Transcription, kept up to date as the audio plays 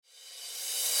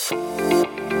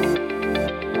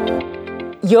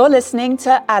You're listening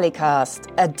to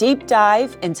Alicast, a deep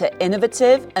dive into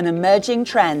innovative and emerging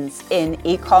trends in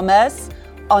e-commerce,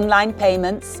 online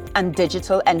payments, and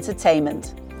digital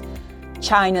entertainment.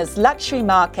 China's luxury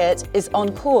market is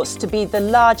on course to be the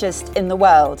largest in the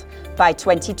world by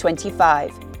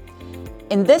 2025.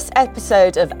 In this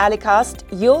episode of Alicast,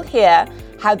 you'll hear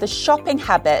how the shopping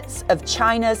habits of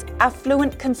China's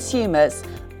affluent consumers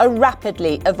are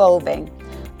rapidly evolving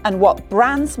and what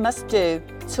brands must do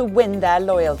to win their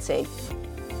loyalty.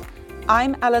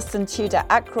 I'm Alison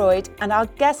Tudor-Ackroyd, and our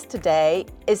guest today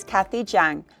is Kathy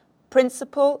Jiang,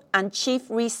 Principal and Chief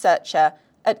Researcher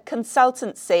at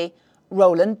consultancy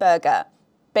Roland Berger,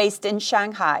 based in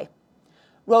Shanghai.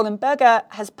 Roland Berger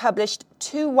has published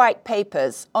 2 white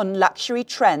papers on luxury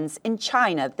trends in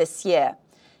China this year,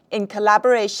 in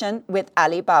collaboration with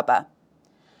Alibaba.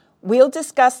 We'll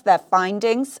discuss their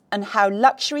findings and how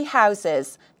luxury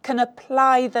houses can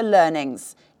apply the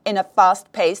learnings in a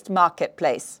fast-paced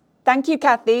marketplace. Thank you,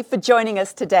 Kathy, for joining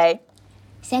us today.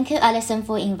 Thank you, Alison,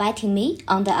 for inviting me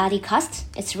on the Alicast.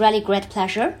 It's really great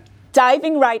pleasure.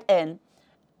 Diving right in,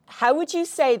 how would you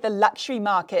say the luxury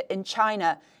market in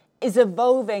China is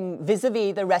evolving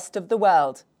vis-a-vis the rest of the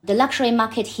world? The luxury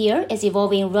market here is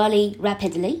evolving really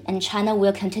rapidly, and China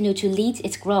will continue to lead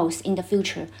its growth in the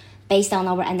future based on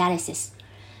our analysis.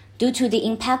 Due to the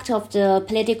impact of the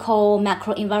political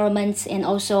macro environment and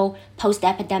also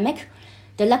post-epidemic,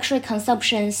 the luxury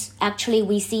consumptions, actually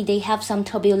we see they have some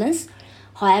turbulence.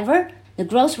 However, the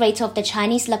growth rate of the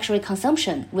Chinese luxury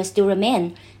consumption will still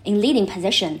remain in leading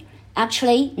position.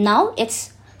 Actually, now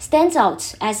it stands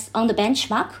out as on the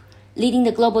benchmark, leading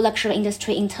the global luxury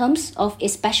industry in terms of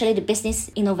especially the business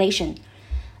innovation,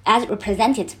 as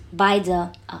represented by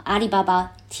the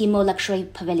Alibaba Tmall Luxury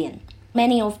Pavilion.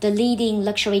 Many of the leading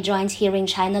luxury giants here in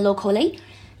China locally,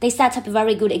 they set up a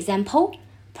very good example.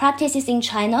 Practices in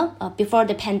China before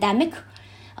the pandemic,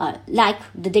 like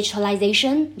the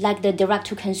digitalization, like the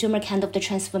direct-to-consumer kind of the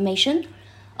transformation,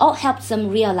 all helped them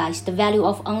realize the value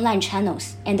of online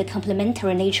channels and the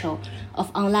complementary nature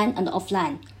of online and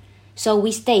offline. So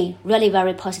we stay really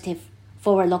very positive,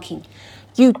 forward-looking.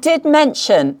 You did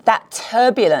mention that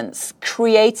turbulence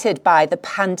created by the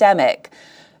pandemic.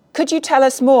 Could you tell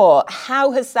us more?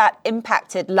 How has that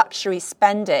impacted luxury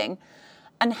spending?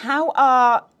 And how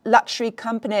are luxury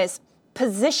companies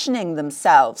positioning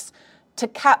themselves to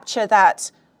capture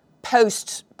that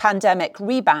post-pandemic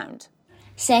rebound?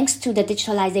 Thanks to the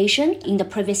digitalization in the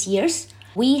previous years,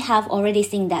 we have already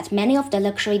seen that many of the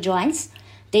luxury giants,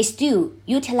 they still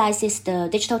utilizes the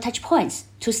digital touchpoints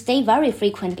to stay very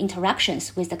frequent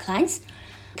interactions with the clients,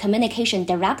 communication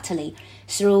directly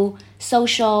through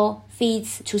social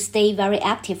feeds to stay very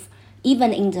active,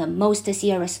 even in the most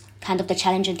serious kind of the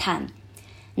challenging time.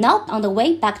 Now, on the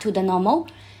way back to the normal,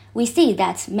 we see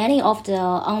that many of the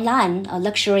online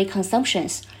luxury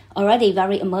consumptions already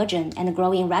very emergent and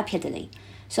growing rapidly.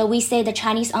 So we say the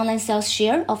Chinese online sales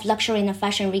share of luxury and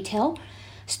fashion retail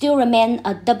still remain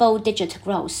a double-digit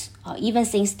growth, even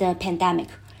since the pandemic.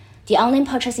 The online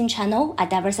purchasing channel are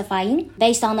diversifying.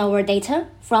 Based on our data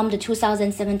from the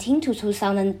 2017 to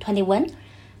 2021,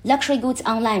 luxury goods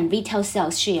online retail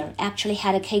sales share actually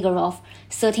had a CAGR of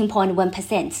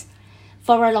 13.1%.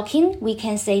 Forward-looking, we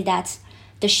can say that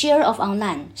the share of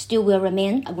online still will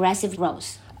remain aggressive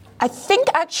growth. I think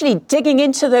actually digging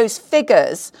into those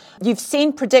figures, you've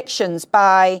seen predictions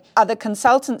by other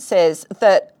consultancies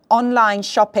that online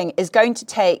shopping is going to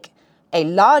take a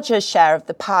larger share of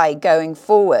the pie going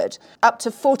forward, up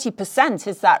to 40%,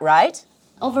 is that right?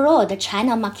 Overall, the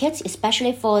China market,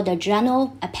 especially for the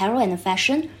general apparel and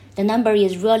fashion, the number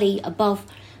is really above,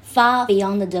 far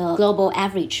beyond the global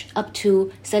average, up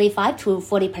to 35 to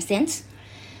 40%.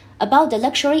 About the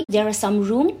luxury, there is some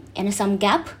room and some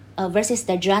gap versus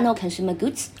the general consumer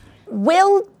goods.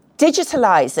 Will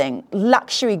digitalizing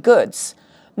luxury goods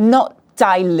not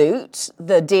dilute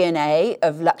the DNA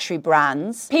of luxury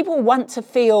brands? People want to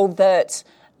feel that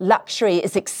luxury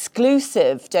is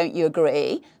exclusive, don't you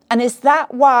agree? And is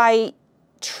that why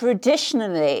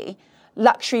traditionally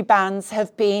luxury brands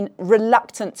have been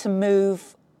reluctant to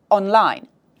move online?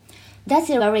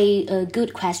 That's a very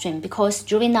good question, because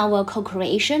during our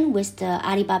co-creation with the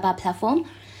Alibaba platform,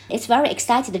 it's very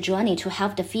exciting journey to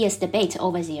have the fierce debate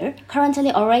over there.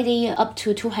 Currently already up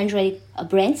to 200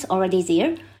 brands already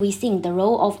there. We think the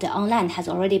role of the online has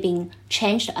already been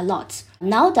changed a lot.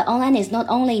 Now the online is not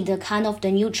only the kind of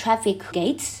the new traffic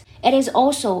gates, it is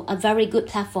also a very good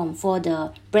platform for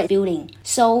the brand building.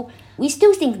 So we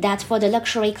still think that for the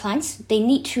luxury clients, they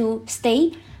need to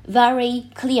stay very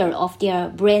clear of their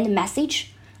brand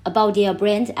message, about their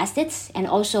brand assets, and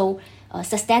also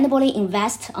sustainably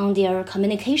invest on their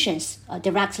communications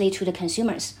directly to the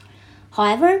consumers.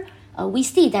 However, we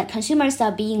see that consumers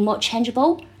are being more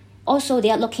changeable. Also, they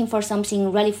are looking for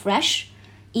something really fresh,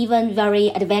 even very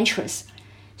adventurous.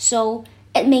 So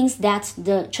it means that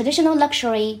the traditional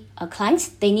luxury clients,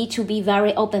 they need to be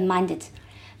very open-minded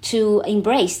to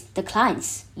embrace the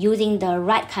clients using the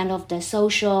right kind of the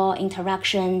social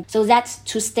interaction so that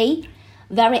to stay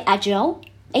very agile,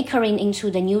 anchoring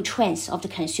into the new trends of the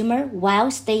consumer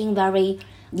while staying very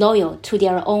loyal to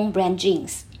their own brand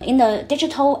genes. In the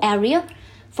digital area,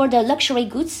 for the luxury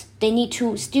goods, they need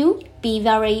to still be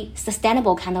very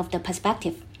sustainable kind of the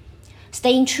perspective,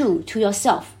 staying true to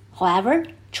yourself, however,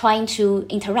 trying to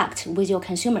interact with your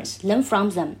consumers, learn from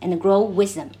them, and grow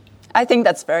with them. I think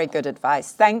that's very good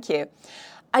advice. Thank you.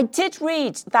 I did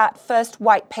read that first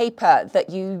white paper that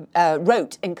you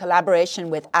wrote in collaboration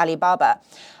with Alibaba,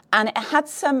 and it had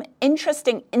some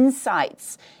interesting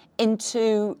insights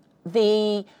into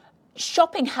the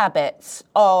shopping habits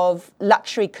of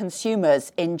luxury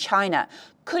consumers in China.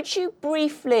 Could you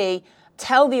briefly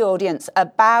tell the audience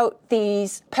about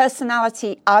these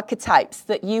personality archetypes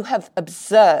that you have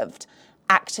observed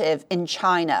active in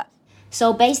China?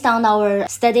 So based on our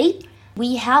study,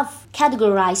 we have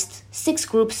categorized 6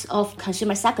 groups of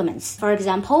consumer segments. For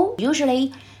example,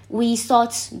 usually we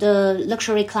thought the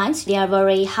luxury clients, they are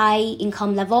very high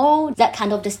income level, that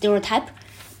kind of the stereotype.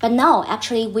 But now,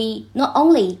 actually, we not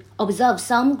only observe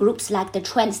some groups like the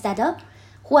trendsetter,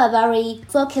 who are very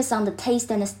focused on the taste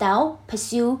and the style,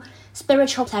 pursue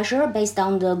spiritual pleasure based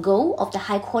on the goal of the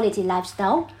high quality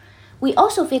lifestyle. We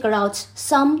also figure out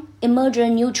some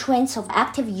emerging new trends of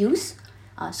active youth.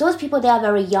 Those people, they are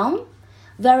very young,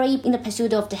 very in the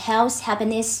pursuit of the health,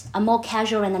 happiness, a more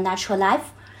casual and a natural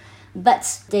life.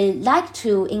 But they like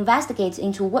to investigate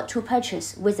into what to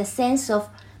purchase with a sense of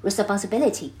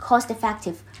responsibility,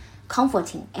 cost-effective,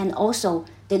 comforting, and also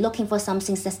they're looking for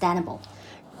something sustainable.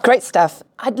 Great stuff.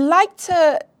 I'd like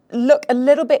to look a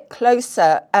little bit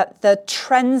closer at the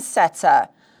trendsetter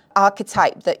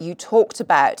archetype that you talked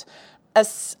about.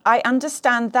 As I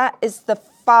understand, that is the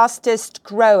fastest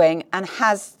growing and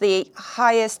has the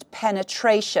highest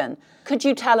penetration. Could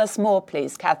you tell us more,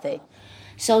 please, Kathy?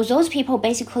 So those people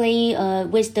basically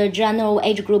with the general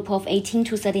age group of 18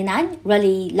 to 39,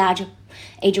 really large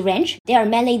age range, they are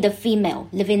mainly the female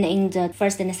living in the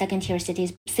first and second tier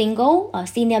cities, single,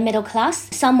 senior middle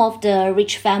class. Some of the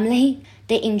rich family,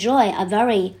 they enjoy a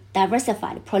very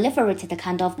diversified, proliferated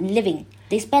kind of living.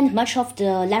 They spend much of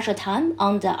the leisure time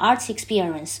on the arts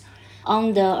experience,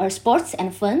 on the sports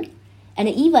and fun, and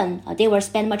even they will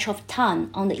spend much of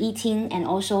time on the eating and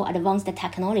also advanced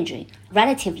technology,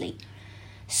 relatively.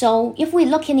 So if we're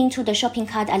looking into the shopping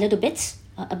cart a little bit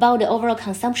about the overall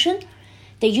consumption,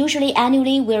 they usually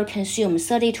annually will consume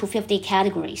 30 to 50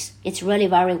 categories. It's really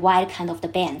very wide kind of the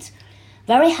band.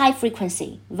 Very high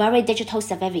frequency, very digital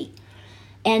savvy.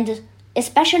 And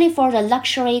especially for the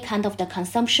luxury kind of the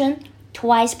consumption,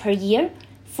 twice per year,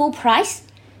 full price,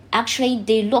 actually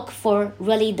they look for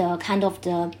really the kind of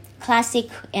the classic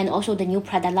and also the new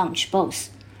product launch both.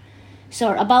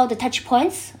 So about the touch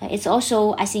points, it's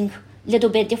also, I think, little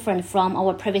bit different from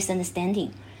our previous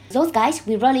understanding. Those guys,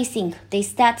 we really think they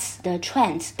set the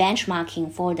trends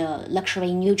benchmarking for the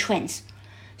luxury new trends.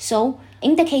 So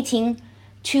indicating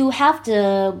to have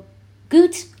the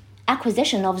good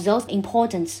acquisition of those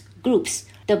important groups,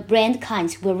 the brand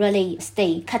clients will really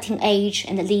stay cutting edge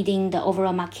and leading the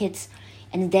overall markets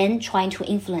and then trying to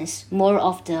influence more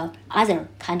of the other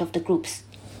kind of the groups.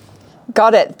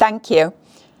 Got it. Thank you.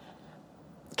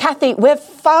 Kathy, we're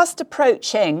fast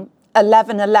approaching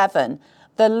 11/11,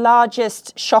 the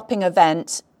largest shopping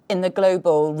event in the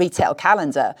global retail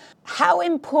calendar. How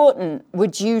important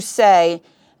would you say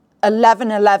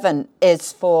 11/11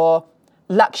 is for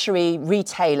luxury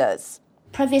retailers?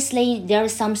 Previously, there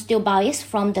is some still bias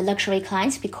from the luxury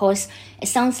clients because it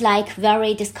sounds like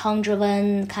very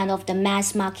discount-driven kind of the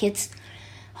mass markets.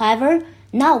 However,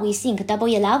 now we think Double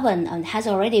 11 has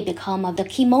already become the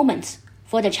key moment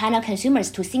for the China consumers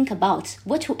to think about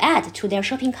what to add to their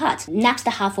shopping cart next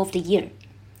half of the year.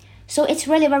 So it's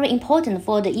really very important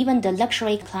for even the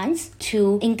luxury clients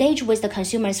to engage with the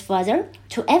consumers further,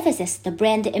 to emphasize the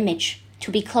brand image,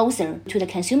 to be closer to the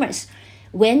consumers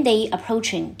when they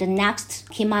approaching the next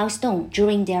key milestone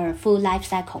during their full life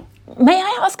cycle. May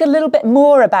I ask a little bit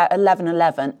more about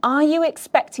 11/11? Are you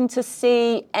expecting to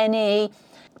see any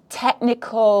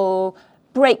technical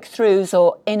breakthroughs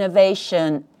or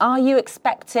innovation? Are you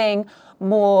expecting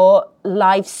more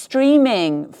live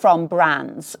streaming from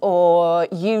brands or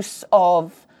use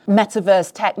of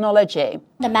metaverse technology?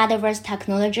 The metaverse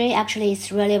technology actually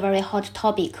is really a very hot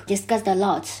topic, discussed a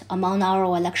lot among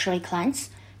our luxury clients.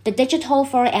 The digital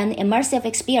for an immersive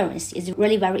experience is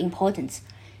really very important.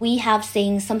 We have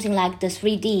seen something like the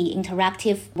 3D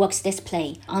interactive works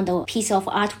display on the piece of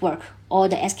artwork or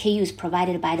the SKUs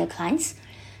provided by the clients.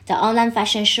 The online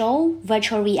fashion show,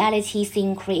 virtual reality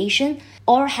scene creation,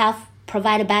 all have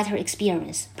provide a better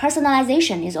experience.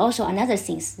 Personalization is also another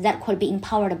thing that could be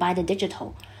empowered by the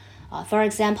digital. For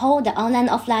example, the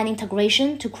online-offline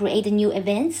integration to create new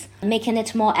events, making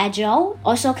it more agile.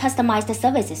 Also customize the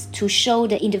services to show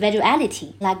the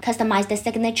individuality, like customize the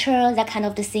signature, that kind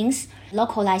of the things.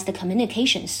 Localize the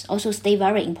communications also stay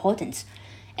very important,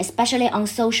 especially on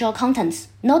social contents.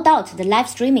 No doubt the live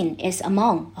streaming is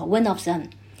among one of them.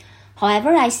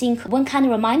 However, I think one kind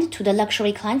of reminder to the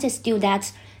luxury clients is still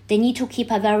that they need to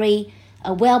keep a very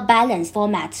well-balanced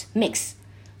format mix,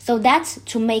 so that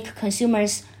to make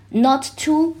consumers not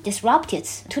too disrupted,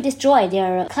 to destroy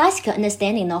their classical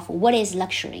understanding of what is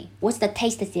luxury. What's the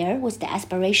taste there? What's the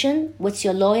aspiration? What's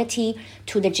your loyalty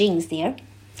to the genes there?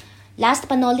 Last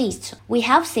but not least, we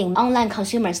have seen online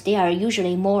consumers, they are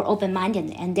usually more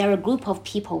open-minded, and they're a group of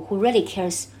people who really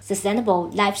cares sustainable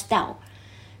lifestyle.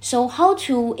 So how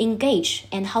to engage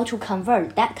and how to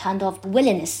convert that kind of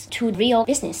willingness to real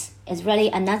business is really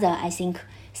another, I think,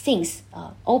 things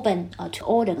open to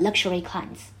all the luxury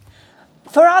clients.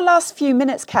 For our last few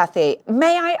minutes, Kathy,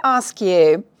 may I ask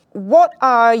you, what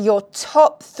are your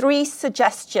top 3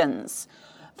 suggestions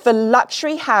for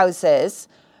luxury houses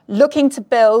looking to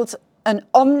build an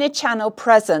omni-channel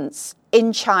presence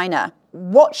in China?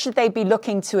 What should they be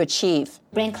looking to achieve?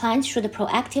 Brand clients should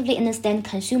proactively understand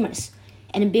consumers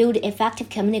and build effective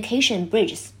communication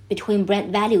bridges between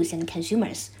brand values and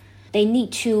consumers. They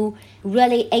need to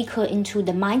really anchor into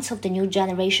the minds of the new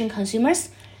generation consumers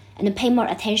and pay more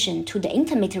attention to the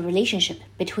intimate relationship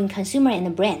between consumer and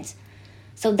the brand,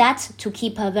 so that to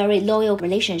keep a very loyal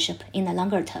relationship in the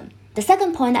longer term. The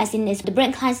second point I think is the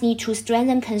brand clients need to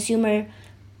strengthen consumer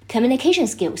communication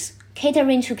skills,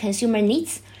 catering to consumer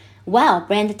needs while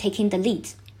brand taking the lead.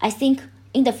 I think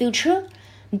in the future,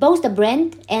 both the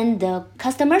brand and the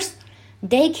customers,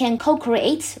 they can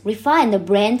co-create, refine the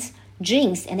brand's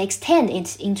dreams and extend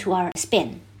it into our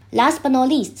span. Last but not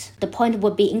least, the point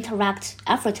would be interact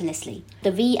effortlessly.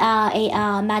 The VR,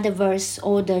 AR, metaverse,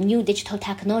 or the new digital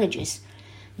technologies,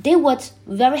 they would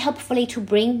very helpfully to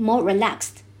bring more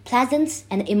relaxed, pleasant,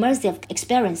 and immersive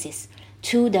experiences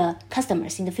to the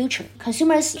customers in the future.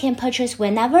 Consumers can purchase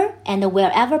whenever and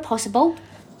wherever possible.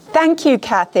 Thank you,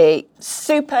 Kathy.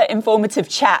 Super informative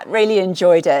chat. Really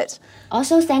enjoyed it.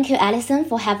 Also, thank you, Alison,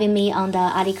 for having me on the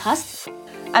Alicast.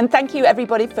 And thank you,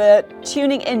 everybody, for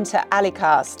tuning in to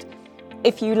Alicast.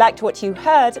 If you liked what you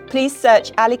heard, please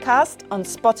search Alicast on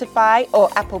Spotify or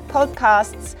Apple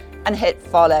Podcasts and hit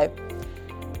follow.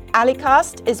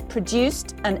 Alicast is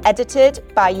produced and edited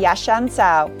by Yashan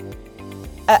Zhao.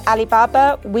 At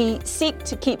Alibaba, we seek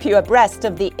to keep you abreast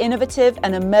of the innovative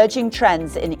and emerging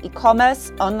trends in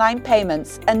e-commerce, online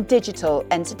payments, and digital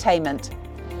entertainment.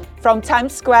 From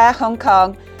Times Square, Hong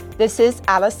Kong, this is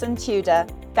Alison Tudor.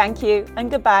 Thank you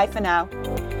and goodbye for now.